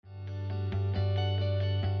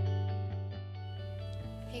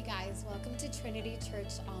Hey guys, welcome to Trinity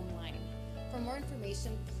Church Online. For more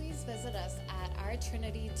information, please visit us at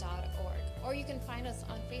ourtrinity.org, or you can find us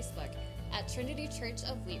on Facebook at Trinity Church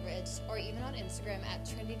of Wheat Ridge, or even on Instagram at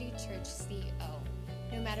Trinity Church CO.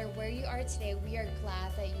 No matter where you are today, we are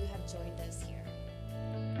glad that you have joined us here.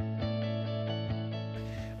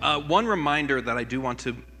 One reminder that I do want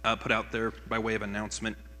to put out there by way of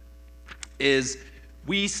announcement is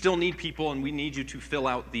we still need people, and we need you to fill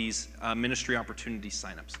out these ministry opportunity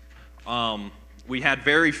signups. We had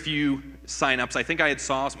very few signups. I think I had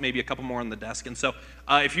saw maybe a couple more on the desk. And so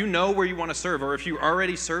if you know where you want to serve, or if you're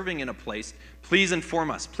already serving in a place, please inform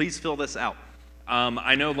us. Please fill this out.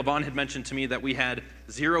 I know Levon had mentioned to me that we had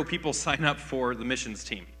 0 people sign up for the missions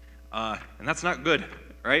team. And that's not good,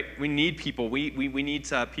 right? We need people. We need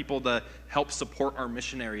people to help support our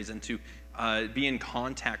missionaries and to be in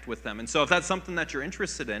contact with them. And so if that's something that you're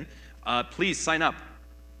interested in, please sign up.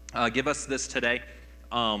 Give us this today.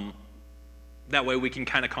 That way we can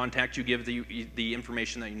kind of contact you, give the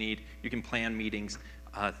information that you need. You can plan meetings,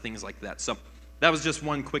 things like that. So that was just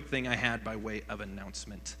one quick thing I had by way of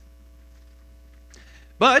announcement.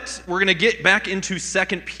 But we're going to get back into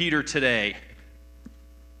 2 Peter today.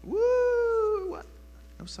 Woo! What?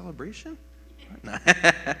 No celebration?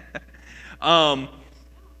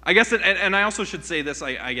 I guess, and I also should say this,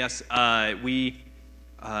 I guess,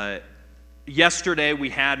 yesterday we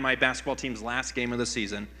had my basketball team's last game of the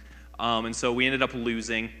season, and so we ended up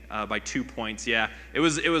losing by 2 points. Yeah, it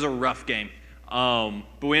was a rough game,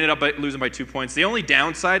 but we ended up losing by 2 points. The only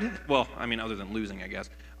downside, well, I mean, other than losing, I guess,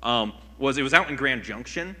 was it was out in Grand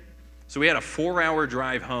Junction, so we had a 4-hour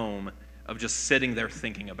drive home of just sitting there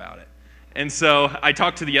thinking about it. And so I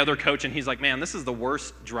talked to the other coach, and he's like, man, this is the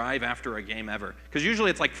worst drive after a game ever. Because usually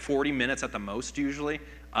it's like 40 minutes at the most, usually.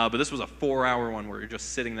 But this was a 4-hour one where you're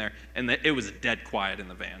just sitting there, and it was dead quiet in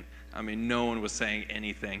the van. I mean, no one was saying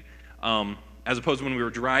anything. As opposed to when we were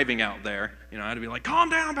driving out there, I had to be like, calm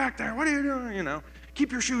down back there. What are you doing?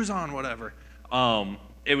 Keep your shoes on, whatever.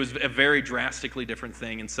 It was a very drastically different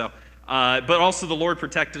thing. And so, but also the Lord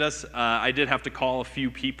protected us. I did have to call a few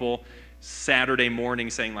people Saturday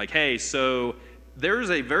morning saying like, hey, so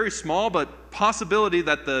there's a very small but possibility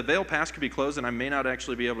that the Vail Pass could be closed and I may not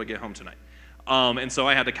actually be able to get home tonight. And so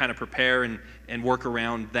I had to kind of prepare and work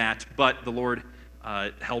around that. But the Lord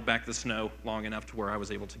held back the snow long enough to where I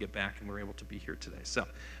was able to get back and we're able to be here today. So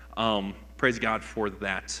praise God for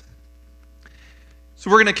that.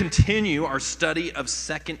 So we're going to continue our study of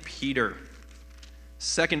 2 Peter.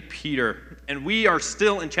 2 Peter. And we are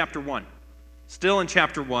still in chapter 1. Still in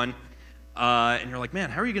chapter 1. And you're like, man,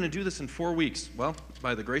 how are you going to do this in 4 weeks? Well,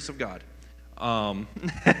 by the grace of God. But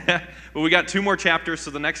we got 2 more chapters, so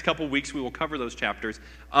the next couple weeks we will cover those chapters.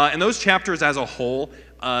 And those chapters as a whole,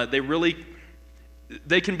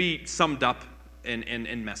 they can be summed up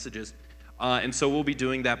in messages. And so we'll be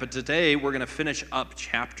doing that. But today we're going to finish up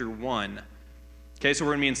chapter 1. Okay, so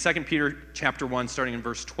we're going to be in 2 Peter chapter 1, starting in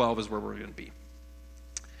verse 12 is where we're going to be.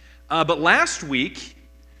 But last week,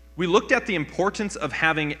 we looked at the importance of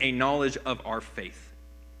having a knowledge of our faith.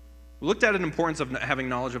 We looked at the importance of having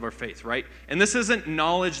knowledge of our faith, right? And this isn't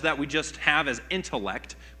knowledge that we just have as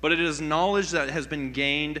intellect, but it is knowledge that has been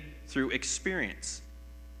gained through experience.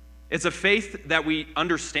 It's a faith that we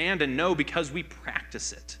understand and know because we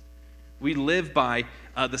practice it. We live by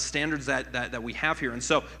the standards that we have here. And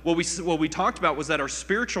so what we talked about was that our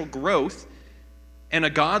spiritual growth and a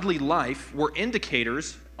godly life were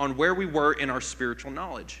indicators on where we were in our spiritual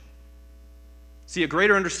knowledge. See, a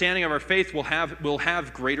greater understanding of our faith will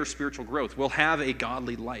have greater spiritual growth. We'll have a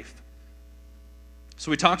godly life.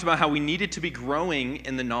 So we talked about how we needed to be growing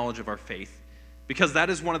in the knowledge of our faith because that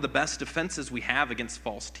is one of the best defenses we have against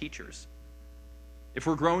false teachers. If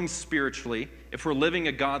we're growing spiritually, if we're living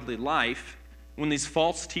a godly life, when these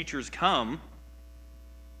false teachers come,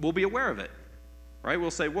 we'll be aware of it, right?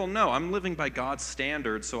 We'll say, well, no, I'm living by God's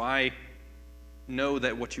standards, so I know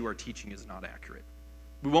that what you are teaching is not accurate.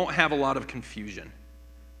 We won't have a lot of confusion.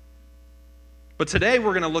 But today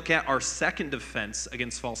we're going to look at our second defense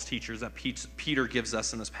against false teachers that Peter gives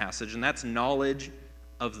us in this passage, and that's knowledge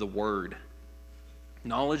of the Word.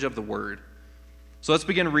 Knowledge of the Word. So let's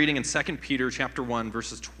begin reading in 2 Peter chapter 1,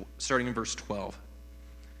 starting in verse 12.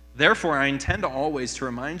 Therefore, I intend always to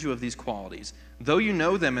remind you of these qualities, though you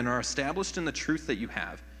know them and are established in the truth that you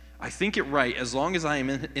have. I think it right, as long as I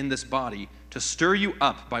am in this body, to stir you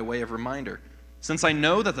up by way of reminder, since I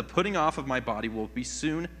know that the putting off of my body will be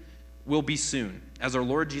soon, as our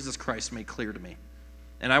Lord Jesus Christ made clear to me.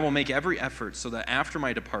 And I will make every effort so that after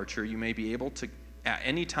my departure you may be able to, at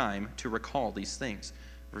any time, to recall these things.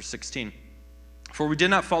 Verse 16. For we did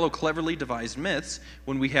not follow cleverly devised myths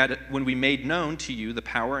when we made known to you the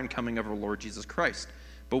power and coming of our Lord Jesus Christ,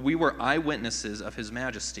 but we were eyewitnesses of his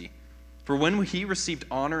majesty. For when he received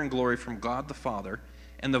honor and glory from God the Father,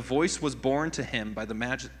 and the voice was borne to him by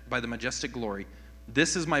the majestic glory,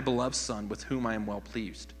 "This is my beloved Son, with whom I am well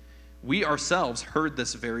pleased." We ourselves heard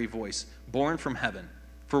this very voice, borne from heaven,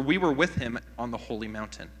 for we were with him on the holy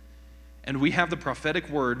mountain. And we have the prophetic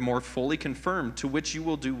word more fully confirmed, to which you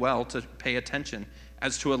will do well to pay attention,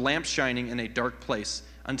 as to a lamp shining in a dark place,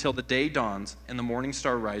 until the day dawns and the morning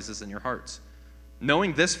star rises in your hearts.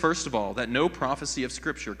 Knowing this, first of all, that no prophecy of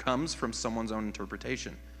Scripture comes from someone's own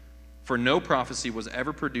interpretation. For no prophecy was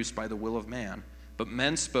ever produced by the will of man, but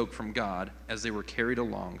men spoke from God as they were carried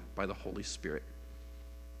along by the Holy Spirit.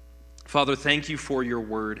 Father, thank you for your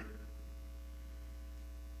word.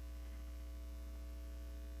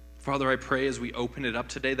 Father, I pray as we open it up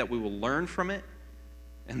today that we will learn from it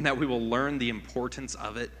and that we will learn the importance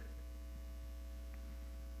of it.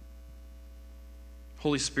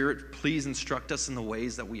 Holy Spirit, please instruct us in the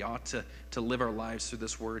ways that we ought to live our lives through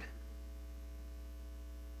this word.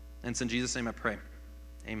 And it's in Jesus' name I pray.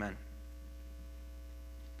 Amen.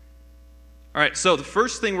 All right, so the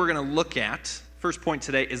first thing we're going to look at, first point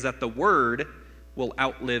today, is that the word will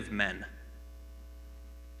outlive men.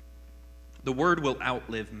 The word will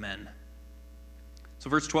outlive men. So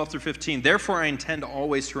verse 12 through 15, "Therefore I intend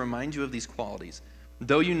always to remind you of these qualities,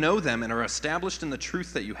 though you know them and are established in the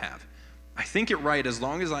truth that you have. I think it right, as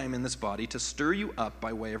long as I am in this body, to stir you up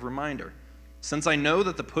by way of reminder, since I know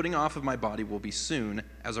that the putting off of my body will be soon,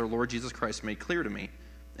 as our Lord Jesus Christ made clear to me,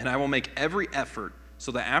 and I will make every effort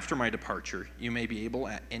so that after my departure you may be able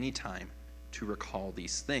at any time to recall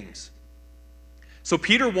these things." So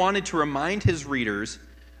Peter wanted to remind his readers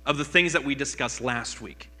of the things that we discussed last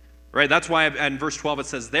week, right? That's why in verse 12 it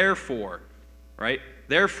says, "Therefore," right?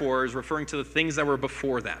 Therefore is referring to the things that were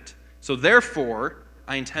before that. So therefore,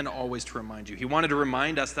 I intend always to remind you. He wanted to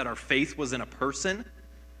remind us that our faith was in a person.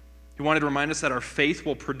 He wanted to remind us that our faith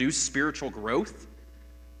will produce spiritual growth,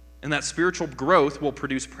 and that spiritual growth will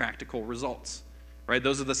produce practical results, right?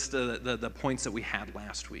 Those are the points that we had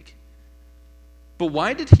last week. But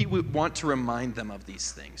why did he want to remind them of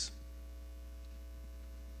these things?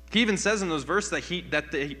 He even says in those verses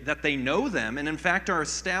that they know them and in fact are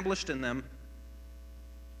established in them.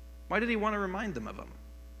 Why did he want to remind them of them?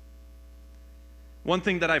 One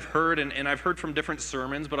thing that I've heard, and I've heard from different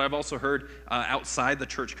sermons, but I've also heard outside the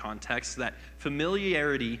church context, that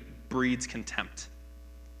familiarity breeds contempt.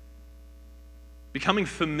 Becoming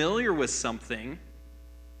familiar with something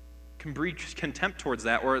can breed contempt towards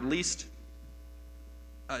that, or at least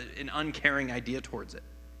an uncaring idea towards it.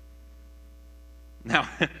 Now,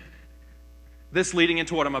 this leading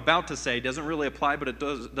into what I'm about to say doesn't really apply, but it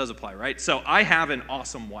does apply, right? So I have an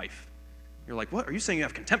awesome wife. You're like, what? Are you saying you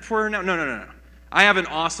have contempt for her now? No. I have an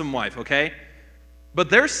awesome wife, okay?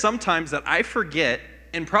 But there's sometimes that I forget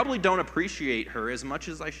and probably don't appreciate her as much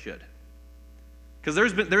as I should. Because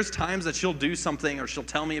there's times that she'll do something, or she'll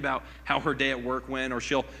tell me about how her day at work went, or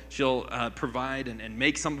she'll provide and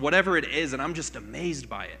make some, whatever it is, and I'm just amazed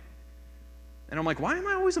by it. And I'm like, why am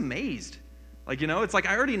I always amazed? It's like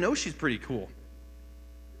I already know she's pretty cool.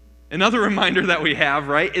 Another reminder that we have,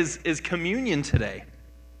 right, is communion today.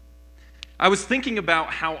 I was thinking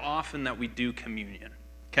about how often that we do communion,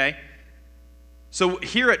 okay? So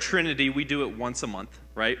here at Trinity, we do it once a month,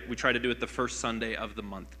 right? We try to do it the first Sunday of the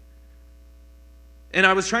month. And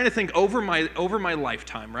I was trying to think over my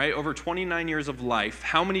lifetime, right, over 29 years of life,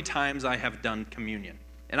 how many times I have done communion.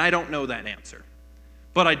 And I don't know that answer.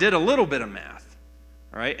 But I did a little bit of math.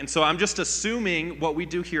 All right, and so I'm just assuming what we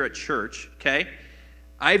do here at church, okay?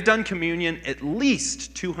 I've done communion at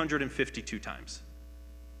least 252 times.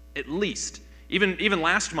 At least. Even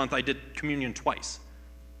last month I did communion twice,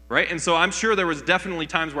 right? And so I'm sure there was definitely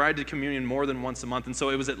times where I did communion more than once a month, and so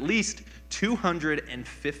it was at least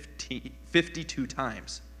 252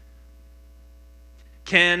 times.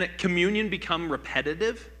 Can communion become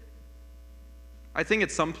repetitive? I think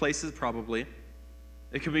at some places probably.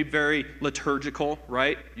 It can be very liturgical,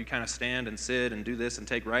 right? You kind of stand and sit and do this and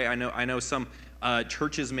take, right? I know some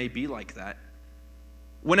churches may be like that.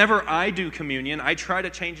 Whenever I do communion, I try to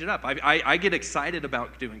change it up. I get excited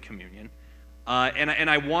about doing communion. And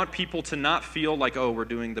I want people to not feel like, oh, we're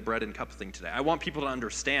doing the bread and cup thing today. I want people to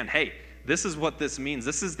understand, hey, this is what this means.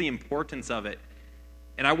 This is the importance of it.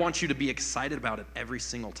 And I want you to be excited about it every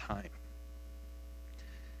single time.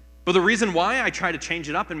 But the reason why I try to change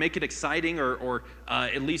it up and make it exciting, or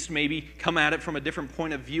at least maybe come at it from a different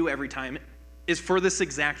point of view every time, is for this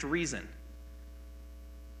exact reason.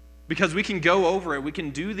 Because we can go over it, we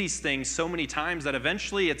can do these things so many times that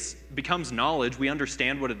eventually it becomes knowledge. We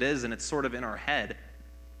understand what it is, and it's sort of in our head.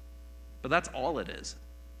 But that's all it is.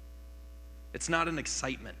 It's not an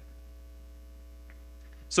excitement.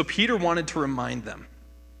 So Peter wanted to remind them.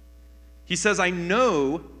 He says, I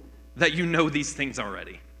know that you know these things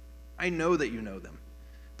already. I know that you know them.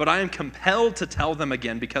 But I am compelled to tell them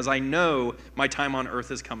again because I know my time on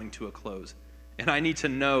earth is coming to a close. And I need to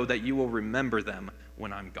know that you will remember them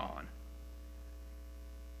when I'm gone.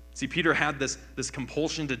 See, Peter had this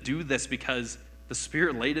compulsion to do this because the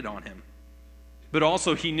Spirit laid it on him. But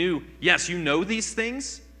also he knew, yes, you know these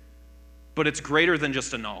things, but it's greater than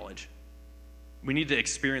just a knowledge. We need to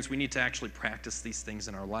experience, we need to actually practice these things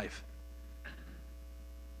in our life.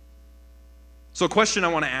 So a question I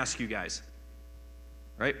want to ask you guys,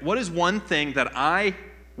 right? What is one thing that I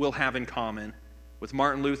will have in common with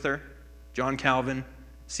Martin Luther, John Calvin,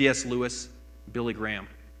 C.S. Lewis, Billy Graham?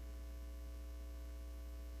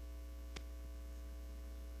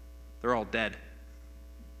 They're all dead.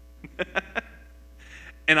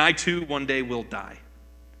 And I too one day will die,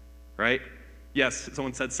 right? Yes,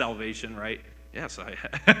 someone said salvation, right? Yes,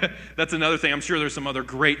 that's another thing. I'm sure there's some other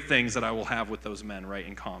great things that I will have with those men, right,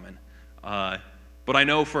 in common. But I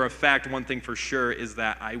know for a fact, one thing for sure is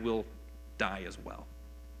that I will die as well.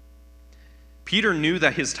 Peter knew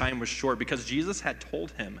that his time was short because Jesus had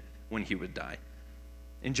told him when he would die.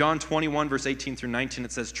 In John 21, verse 18 through 19,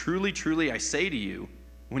 it says, Truly, truly, I say to you,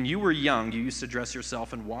 when you were young, you used to dress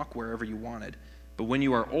yourself and walk wherever you wanted. But when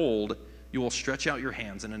you are old, you will stretch out your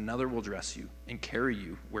hands, and another will dress you and carry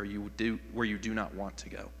you where you do not want to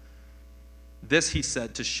go. This he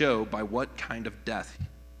said to show by what kind of death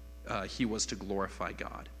he was to glorify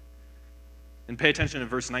God. And pay attention to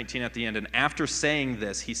verse 19 at the end. And after saying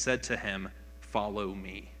this, he said to him, Follow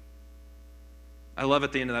me. I love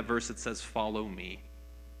at the end of that verse it says, Follow me.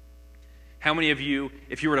 How many of you,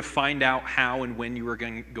 if you were to find out how and when you were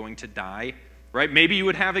going to die, right? Maybe you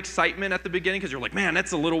would have excitement at the beginning because you're like, man,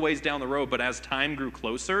 that's a little ways down the road. But as time grew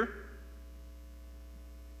closer,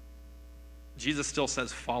 Jesus still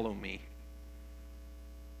says, Follow me.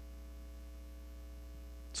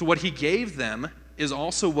 So what he gave them is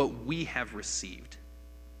also what we have received.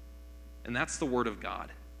 And that's the Word of God.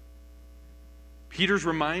 Peter's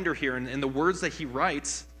reminder here and the words that he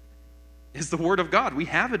writes is the Word of God. We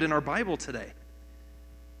have it in our Bible today.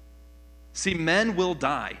 See, men will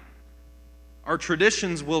die. Our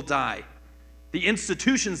traditions will die. The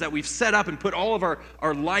institutions that we've set up and put all of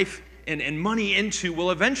our life and money into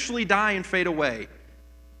will eventually die and fade away.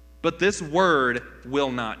 But this Word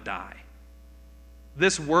will not die.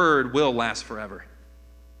 This Word will last forever.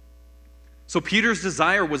 So Peter's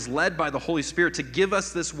desire was led by the Holy Spirit to give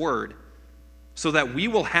us this Word so that we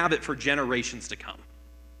will have it for generations to come.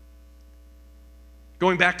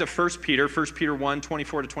 Going back to 1 Peter 1,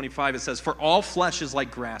 24 to 25, it says, For all flesh is like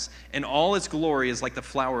grass, and all its glory is like the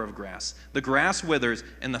flower of grass. The grass withers,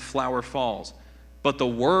 and the flower falls. But the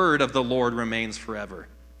word of the Lord remains forever.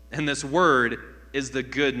 And this word is the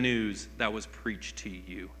good news that was preached to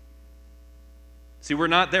you. See, we're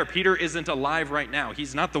not there. Peter isn't alive right now.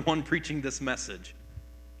 He's not the one preaching this message.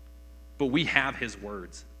 But we have his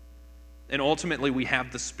words. And ultimately, we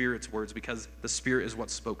have the Spirit's words because the Spirit is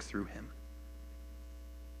what spoke through him.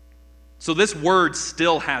 So this word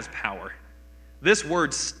still has power. This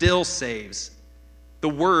word still saves. The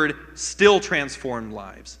word still transformed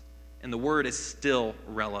lives. And the word is still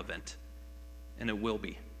relevant. And it will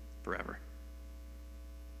be forever.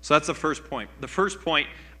 So that's the first point. The first point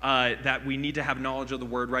that we need to have knowledge of the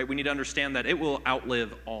word, right? We need to understand that it will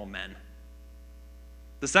outlive all men.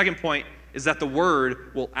 The second point is that the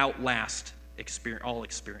word will outlast all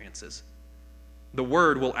experiences. The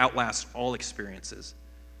word will outlast all experiences.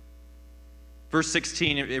 Verse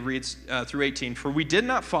 16, it reads through 18, For we did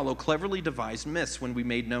not follow cleverly devised myths when we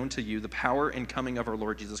made known to you the power and coming of our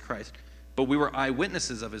Lord Jesus Christ, but we were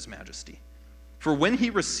eyewitnesses of his majesty. For when he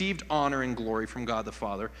received honor and glory from God the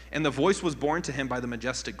Father, and the voice was borne to him by the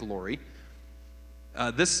majestic glory,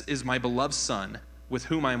 This is my beloved Son, with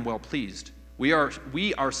whom I am well pleased. We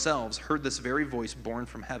ourselves heard this very voice borne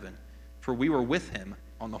from heaven, for we were with him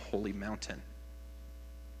on the holy mountain.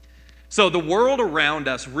 So the world around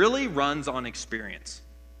us really runs on experience.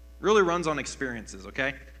 Really runs on experiences,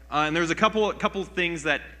 okay? And there's a couple things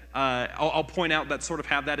that I'll point out that sort of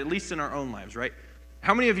have that, at least in our own lives, right?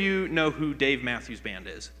 How many of you know who Dave Matthews Band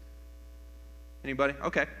is? Anybody?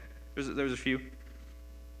 Okay. There's a few.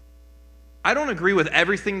 I don't agree with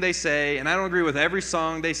everything they say, and I don't agree with every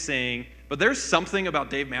song they sing, but there's something about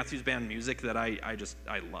Dave Matthews Band music that I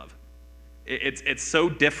love. It's so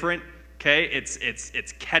different Okay,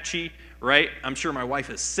 it's catchy, right? I'm sure my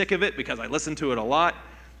wife is sick of it because I listen to it a lot.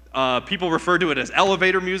 People refer to it as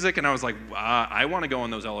elevator music, and I was like, I want to go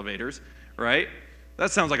on those elevators, right?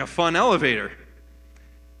 That sounds like a fun elevator.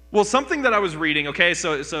 Well, something that I was reading, okay,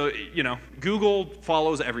 so Google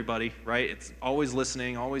follows everybody, right? It's always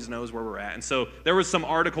listening, always knows where we're at. And so there was some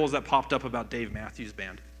articles that popped up about Dave Matthews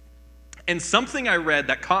Band. And something I read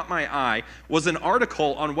that caught my eye was an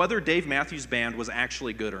article on whether Dave Matthews Band was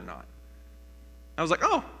actually good or not. I was like,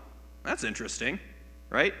 oh, that's interesting,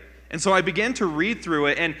 right? And so I began to read through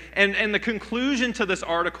it, and the conclusion to this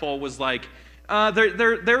article was like,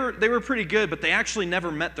 they were pretty good, but they actually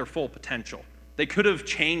never met their full potential. They could have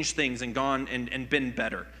changed things and gone and been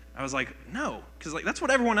better. I was like, no, because like that's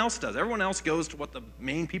what everyone else does. Everyone else goes to what the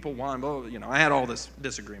main people want. I had all this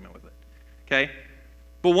disagreement with it, okay?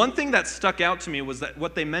 But one thing that stuck out to me was that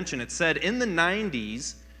what they mentioned, it said in the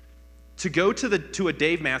 90s, to go to a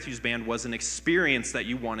Dave Matthews Band was an experience that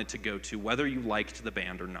you wanted to go to, whether you liked the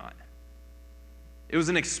band or not. It was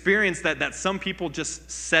an experience that some people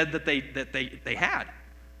just said that they had.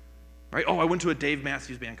 Right? Oh, I went to a Dave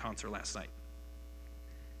Matthews Band concert last night.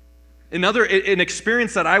 An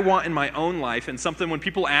experience that I want in my own life, and something when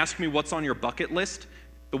people ask me what's on your bucket list,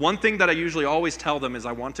 the one thing that I usually always tell them is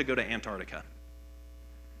I want to go to Antarctica.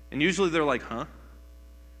 And usually they're like, huh? And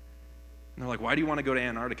they're like, why do you want to go to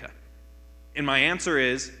Antarctica? And my answer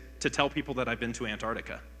is to tell people that I've been to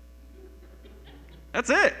Antarctica. That's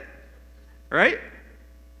it, right?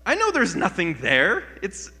 I know there's nothing there.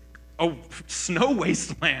 It's a snow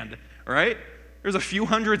wasteland, right? There's a few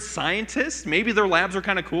hundred scientists. Maybe their labs are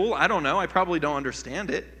kind of cool. I don't know. I probably don't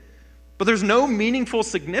understand it. But there's no meaningful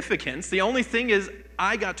significance. The only thing is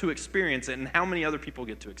I got to experience it, and how many other people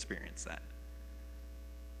get to experience that?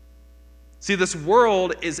 See, this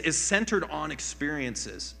world is centered on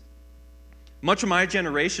experiences. Much of my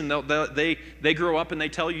generation, they grow up and they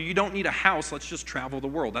tell you, you don't need a house, let's just travel the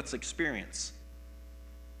world. That's experience.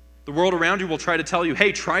 The world around you will try to tell you,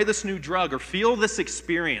 hey, try this new drug or feel this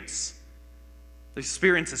experience. The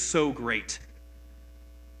experience is so great.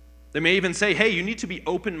 They may even say, hey, you need to be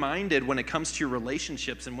open-minded when it comes to your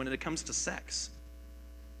relationships and when it comes to sex.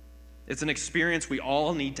 It's an experience we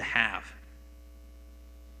all need to have.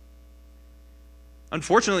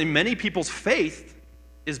 Unfortunately, many people's faith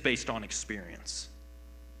is based on experience.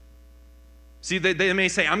 See, they may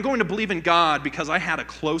say, I'm going to believe in God because I had a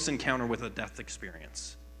close encounter with a death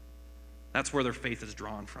experience. That's where their faith is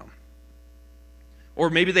drawn from.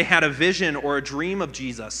 Or maybe they had a vision or a dream of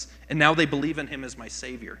Jesus, and now they believe in him as my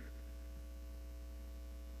Savior.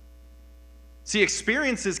 See,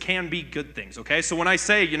 experiences can be good things, okay? So when I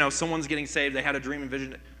say, someone's getting saved, they had a dream and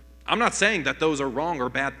vision, I'm not saying that those are wrong or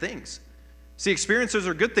bad things. See, experiences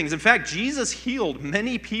are good things. In fact, Jesus healed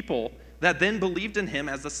many people that then believed in him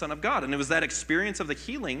as the Son of God. And it was that experience of the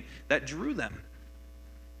healing that drew them.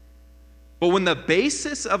 But when the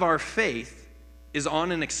basis of our faith is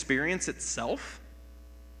on an experience itself,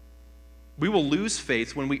 we will lose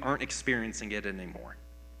faith when we aren't experiencing it anymore.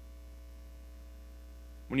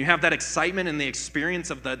 When you have that excitement and the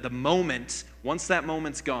experience of the moment, once that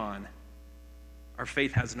moment's gone, our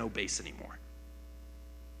faith has no base anymore.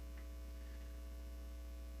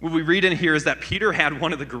 What we read in here is that Peter had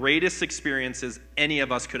one of the greatest experiences any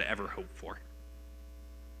of us could ever hope for.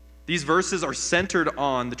 These verses are centered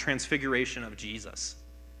on the transfiguration of Jesus.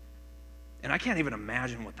 And I can't even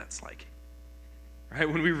imagine what that's like.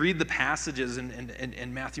 Right? When we read the passages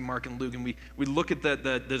in Matthew, Mark, and Luke, and we look at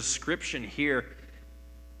the description here,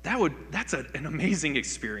 that's an amazing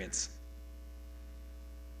experience.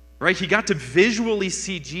 Right? He got to visually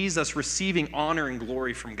see Jesus receiving honor and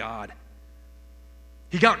glory from God.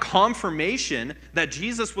 He got confirmation that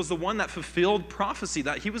Jesus was the one that fulfilled prophecy,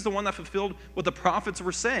 that he was the one that fulfilled what the prophets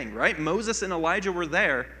were saying, right? Moses and Elijah were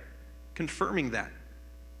there confirming that.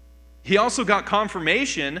 He also got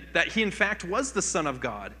confirmation that he, in fact, was the Son of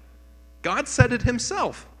God. God said it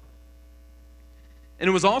himself. And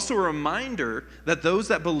it was also a reminder that those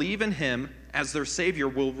that believe in him as their Savior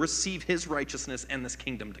will receive his righteousness and this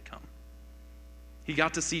kingdom to come. He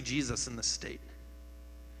got to see Jesus in this state.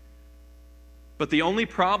 But the only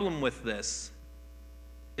problem with this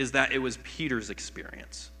is that it was Peter's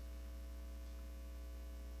experience.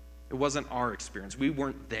 It wasn't our experience. We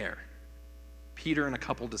weren't there. Peter and a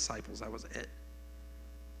couple disciples, that was it.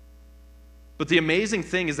 But the amazing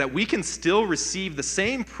thing is that we can still receive the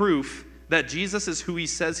same proof that Jesus is who he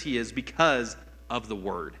says he is because of the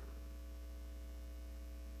Word.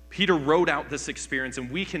 Peter wrote out this experience, and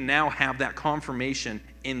we can now have that confirmation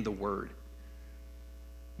in the Word.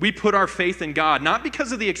 We put our faith in God, not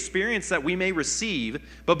because of the experience that we may receive,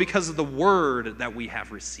 but because of the Word that we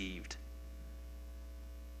have received.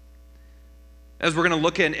 As we're going to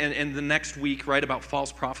look in the next week, right, about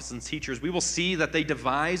false prophets and teachers, we will see that they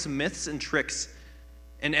devise myths and tricks,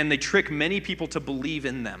 and they trick many people to believe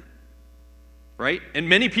in them, right? And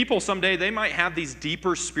many people someday, they might have these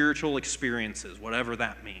deeper spiritual experiences, whatever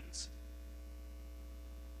that means.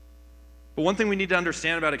 But one thing we need to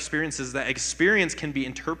understand about experience is that experience can be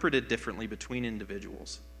interpreted differently between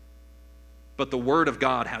individuals. But the Word of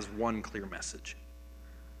God has one clear message.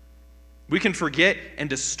 We can forget and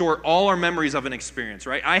distort all our memories of an experience,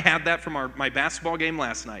 right? I had that from my basketball game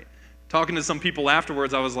last night. Talking to some people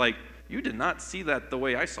afterwards, I was like, you did not see that the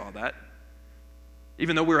way I saw that.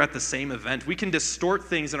 Even though we were at the same event, we can distort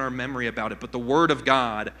things in our memory about it, but the Word of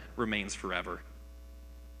God remains forever.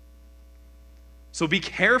 So be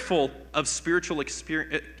careful of spiritual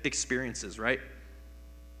experiences, right?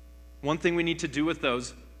 One thing we need to do with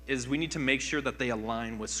those is we need to make sure that they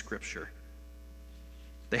align with Scripture.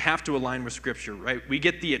 They have to align with Scripture, right? We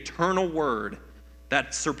get the eternal Word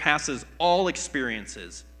that surpasses all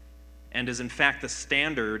experiences and is in fact the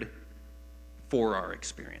standard for our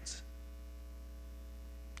experience.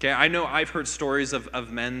 Okay, I know I've heard stories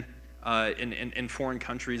of men in foreign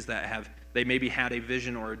countries that they maybe had a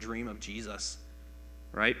vision or a dream of Jesus,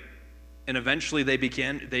 right? And eventually they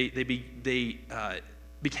became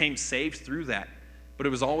saved through that, but it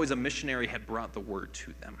was always a missionary had brought the Word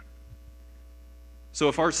to them. So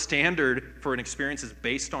if our standard for an experience is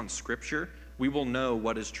based on Scripture, we will know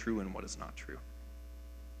what is true and what is not true.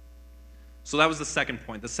 So that was the second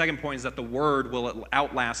point. The second point is that the Word will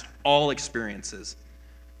outlast all experiences.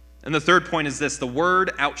 And the third point is this: the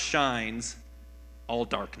Word outshines all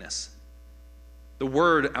darkness. The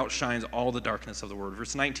Word outshines all the darkness of the Word.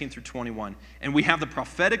 Verse 19 through 21. And we have the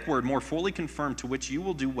prophetic word more fully confirmed, to which you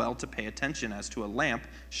will do well to pay attention as to a lamp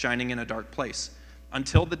shining in a dark place,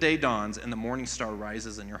 until the day dawns and the morning star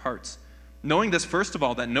rises in your hearts. Knowing this, first of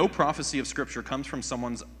all, that no prophecy of Scripture comes from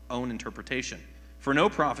someone's own interpretation. For no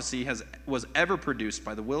prophecy was ever produced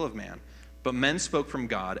by the will of man, but men spoke from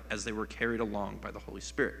God as they were carried along by the Holy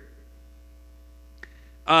Spirit.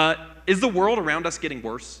 Is the world around us getting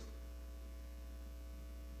worse?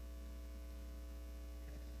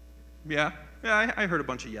 Yeah, I heard a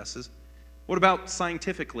bunch of yeses. What about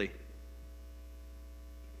scientifically?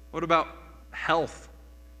 What about health?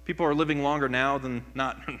 People are living longer now than,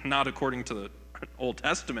 not according to the Old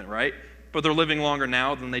Testament, right? But they're living longer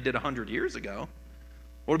now than they did 100 years ago.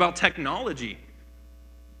 What about technology?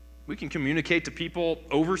 We can communicate to people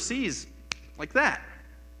overseas like that,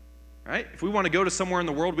 right? If we want to go to somewhere in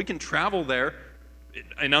the world, we can travel there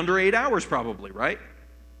in under 8 hours probably, right?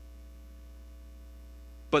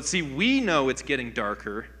 But see, we know it's getting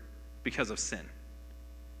darker because of sin.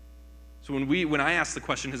 So when I asked the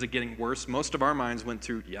question, is it getting worse? Most of our minds went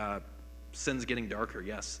through, yeah, sin's getting darker,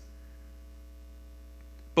 yes.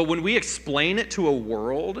 But when we explain it to a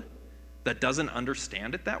world that doesn't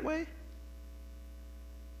understand it that way,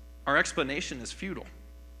 our explanation is futile.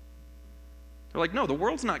 They're like, no, the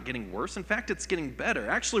world's not getting worse. In fact, it's getting better.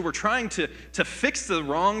 Actually, we're trying to fix the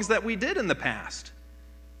wrongs that we did in the past.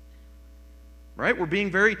 Right? We're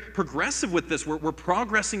being very progressive with this. We're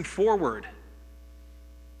progressing forward.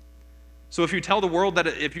 So if you tell the world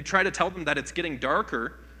if you try to tell them that it's getting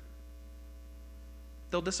darker,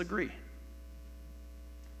 they'll disagree.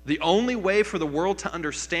 The only way for the world to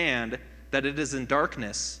understand that it is in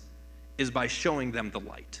darkness is by showing them the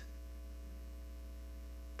light.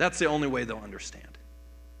 That's the only way they'll understand.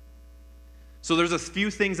 So there's a few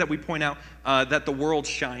things that we point out that the world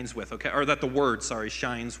shines with, okay? Or that the Word,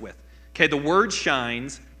 shines with. Okay, the Word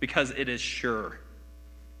shines because it is sure.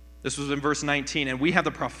 This was in verse 19. And we have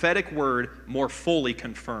the prophetic word more fully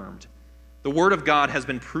confirmed. The Word of God has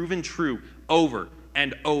been proven true over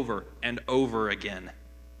and over and over again.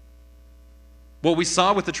 What we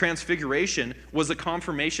saw with the transfiguration was a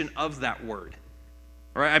confirmation of that word.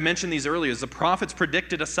 All right, I mentioned these earlier. As the prophets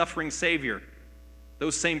predicted a suffering Savior,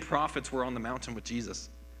 those same prophets were on the mountain with Jesus.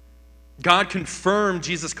 God confirmed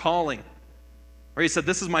Jesus' calling. Or he said,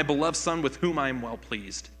 this is my beloved Son with whom I am well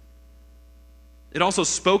pleased. It also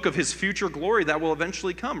spoke of his future glory that will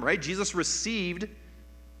eventually come, right? Jesus received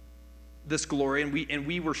this glory, and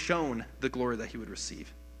we were shown the glory that he would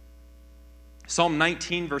receive. Psalm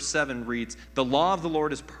 19, verse 7 reads, the law of the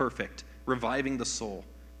Lord is perfect, reviving the soul.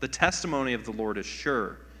 The testimony of the Lord is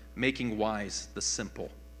sure, making wise the simple.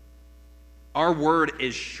 Our word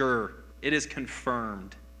is sure. It is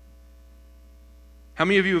confirmed. How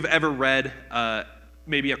many of you have ever read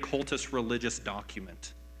maybe a cultist religious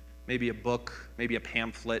document? Maybe a book, maybe a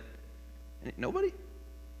pamphlet? Nobody?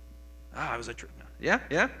 I was like,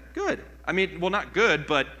 yeah, good. I mean, well, not good,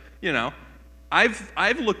 but,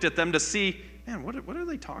 I've looked at them to see man, what are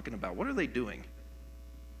they talking about? What are they doing?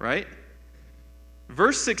 Right?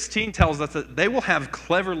 Verse 16 tells us that they will have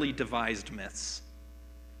cleverly devised myths.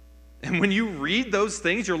 And when you read those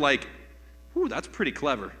things, you're like, ooh, that's pretty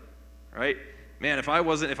clever, right? Man, if I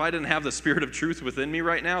didn't have the spirit of truth within me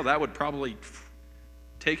right now, that would probably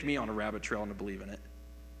take me on a rabbit trail and to believe in it.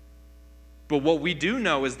 But what we do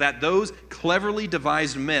know is that those cleverly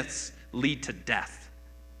devised myths lead to death.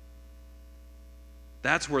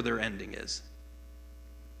 That's where their ending is.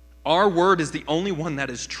 Our word is the only one that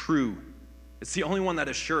is true. It's the only one that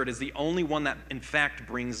is sure. It is the only one that, in fact,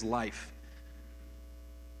 brings life.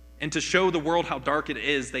 And to show the world how dark it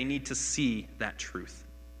is, they need to see that truth.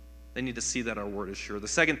 They need to see that our word is sure. The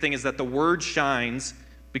second thing is that the word shines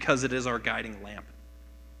because it is our guiding lamp.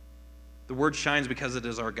 The word shines because it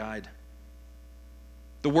is our guide.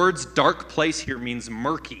 The word's dark place here means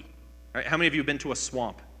murky. Right? How many of you have been to a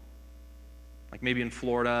swamp? Like maybe in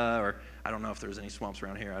Florida, or I don't know if there's any swamps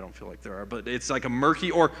around here. I don't feel like there are. But it's like a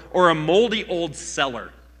murky or a moldy old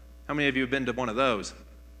cellar. How many of you have been to one of those?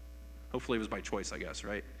 Hopefully it was by choice, I guess,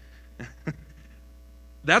 right?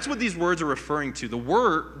 That's what these words are referring to. The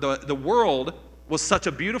world was such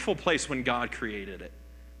a beautiful place when God created it.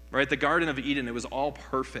 Right? The Garden of Eden, it was all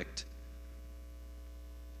perfect.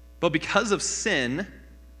 But because of sin,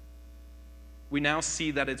 we now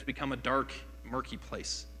see that it's become a dark, murky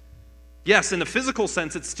place. Yes, in the physical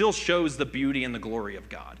sense, it still shows the beauty and the glory of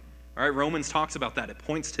God. All right, Romans talks about that. It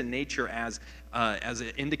points to nature as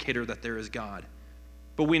an indicator that there is God.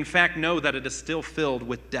 But we in fact know that it is still filled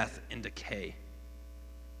with death and decay.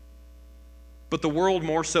 But the world,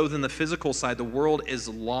 more so than the physical side, the world is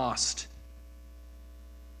lost.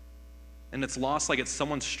 And it's lost like it's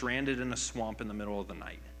someone stranded in a swamp in the middle of the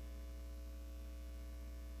night.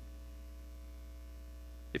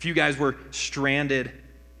 If you guys were stranded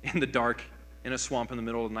in the dark in a swamp in the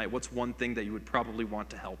middle of the night, what's one thing that you would probably want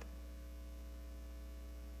to help?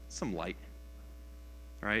 Some light,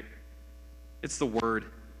 right? It's the Word.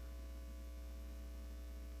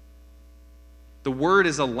 The Word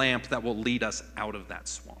is a lamp that will lead us out of that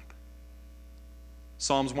swamp.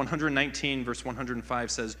 Psalms 119, verse 105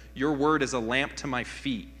 says, "Your word is a lamp to my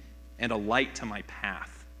feet and a light to my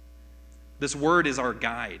path." This word is our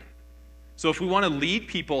guide. So if we want to lead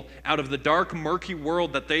people out of the dark, murky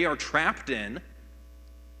world that they are trapped in,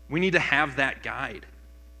 we need to have that guide.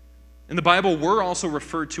 In the Bible, we're also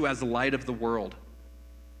referred to as the light of the world.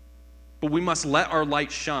 But we must let our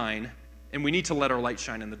light shine, and we need to let our light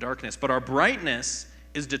shine in the darkness. But our brightness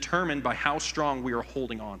is determined by how strong we are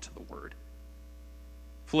holding on to the word.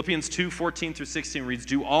 Philippians 2:14 through 16 reads,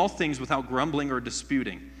 "Do all things without grumbling or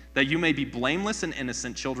disputing, that you may be blameless and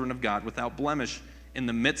innocent children of God, without blemish, in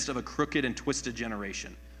the midst of a crooked and twisted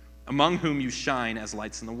generation, among whom you shine as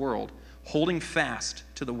lights in the world, holding fast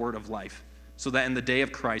to the word of life, so that in the day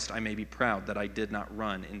of Christ I may be proud that I did not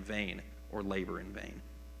run in vain or labor in vain."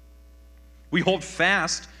 We hold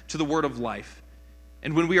fast to the word of life,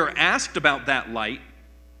 and when we are asked about that light,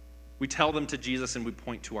 we tell them to Jesus and we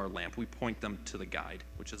point to our lamp. We point them to the guide,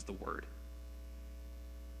 which is the word.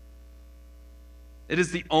 It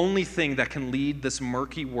is the only thing that can lead this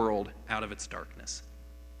murky world out of its darkness.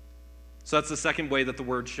 So that's the second way that the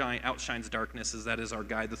word outshines darkness, is that is our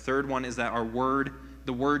guide. The third one is that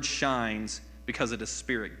the word shines because it is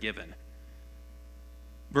spirit-given.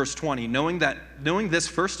 Verse 20, knowing this,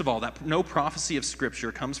 first of all, that no prophecy of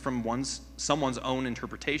Scripture comes from someone's own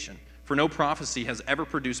interpretation. For no prophecy has ever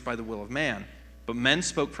produced by the will of man, but men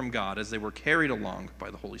spoke from God as they were carried along by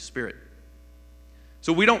the Holy Spirit.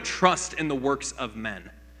 So we don't trust in the works of men.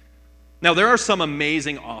 Now, there are some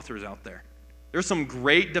amazing authors out there. There's some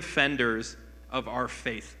great defenders of our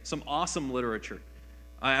faith, some awesome literature.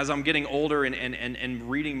 As I'm getting older and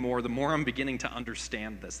reading more, the more I'm beginning to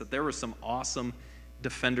understand this, that there are some awesome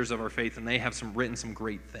defenders of our faith, and they have written some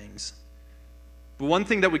great things. But one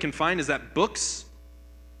thing that we can find is that books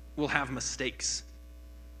will have mistakes.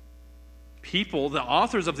 People, the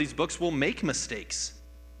authors of these books, will make mistakes.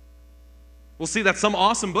 We'll see that some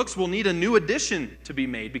awesome books will need a new edition to be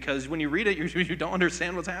made, because when you read it, you don't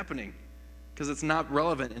understand what's happening, because it's not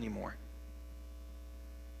relevant anymore.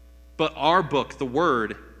 But our book, the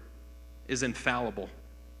Word, is infallible.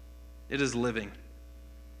 It is living.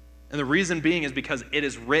 And the reason being is because it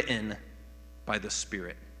is written by the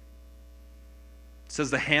Spirit. It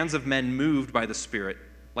says the hands of men moved by the Spirit,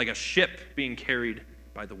 like a ship being carried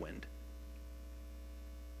by the wind.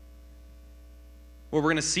 What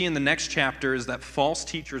we're going to see in the next chapter is that false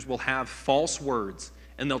teachers will have false words,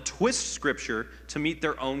 and they'll twist Scripture to meet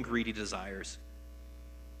their own greedy desires.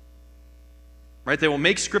 Right? They will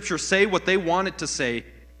make Scripture say what they want it to say,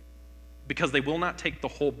 because they will not take the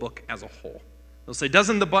whole book as a whole. They'll say,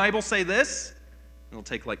 doesn't the Bible say this? And they'll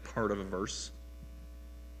take like part of a verse.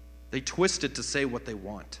 They twist it to say what they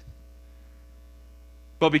want.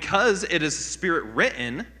 But because it is Spirit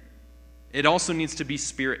written, it also needs to be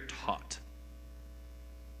Spirit taught.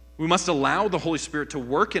 We must allow the Holy Spirit to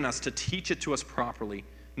work in us to teach it to us properly,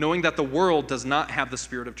 knowing that the world does not have the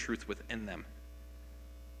Spirit of truth within them.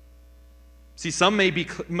 See, some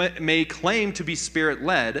may claim to be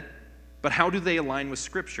Spirit-led, but how do they align with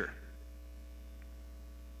Scripture?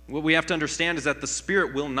 What we have to understand is that the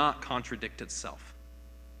Spirit will not contradict itself.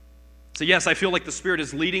 So yes, I feel like the Spirit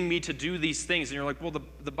is leading me to do these things, and you're like, well,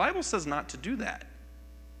 the Bible says not to do that.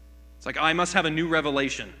 It's like, I must have a new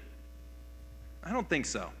revelation. I don't think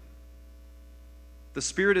so. The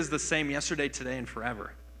Spirit is the same yesterday, today, and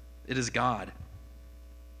forever. It is God.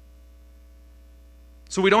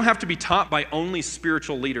 So we don't have to be taught by only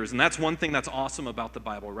spiritual leaders, and that's one thing that's awesome about the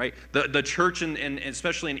Bible, right? The church, and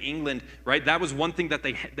especially in England, right, that was one thing that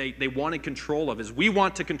they wanted control of, is we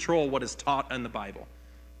want to control what is taught in the Bible.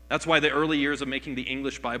 That's why the early years of making the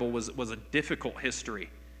English Bible was a difficult history.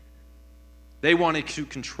 They wanted to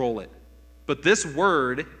control it. But this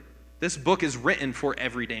book is written for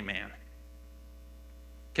everyday man.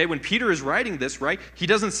 Okay, when Peter is writing this, right, he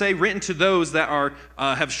doesn't say written to those that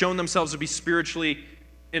have shown themselves to be spiritually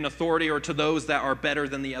in authority, or to those that are better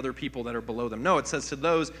than the other people that are below them. No, it says to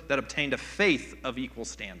those that obtained a faith of equal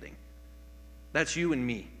standing. That's you and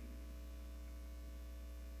me.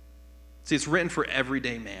 See, it's written for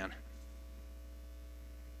everyday man.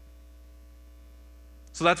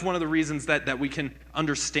 So that's one of the reasons that we can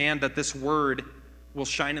understand that this word will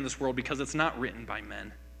shine in this world, because it's not written by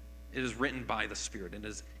men. It is written by the Spirit. It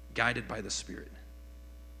is guided by the Spirit.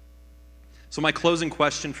 So my closing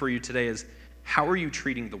question for you today is, how are you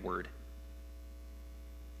treating the word?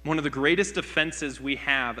 One of the greatest defenses we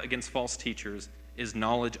have against false teachers is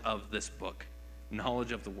knowledge of this book,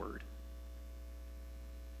 knowledge of the word.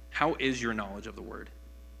 How is your knowledge of the word?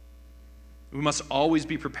 We must always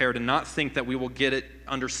be prepared and not think that we will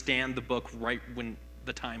understand the book right when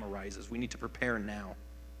the time arises. We need to prepare now.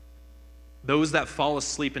 Those that fall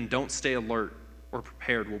asleep and don't stay alert or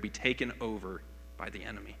prepared will be taken over by the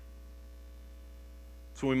enemy.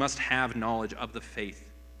 So we must have knowledge of the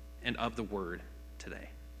faith and of the word today.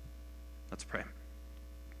 Let's pray.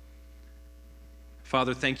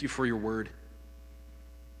 Father, thank you for your word.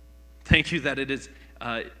 Thank you that it is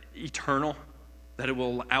eternal, that it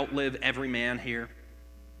will outlive every man here.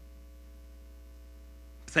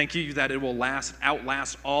 Thank you that it will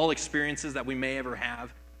outlast all experiences that we may ever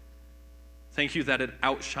have. Thank you that it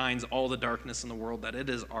outshines all the darkness in the world, that it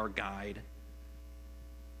is our guide.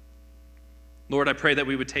 Lord, I pray that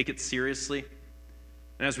we would take it seriously.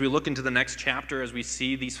 And as we look into the next chapter, as we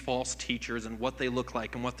see these false teachers and what they look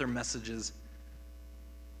like and what their message is,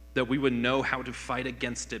 that we would know how to fight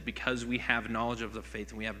against it, because we have knowledge of the faith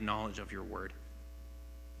and we have knowledge of your word.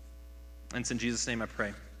 And it's in Jesus' name I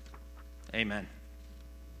pray. Amen.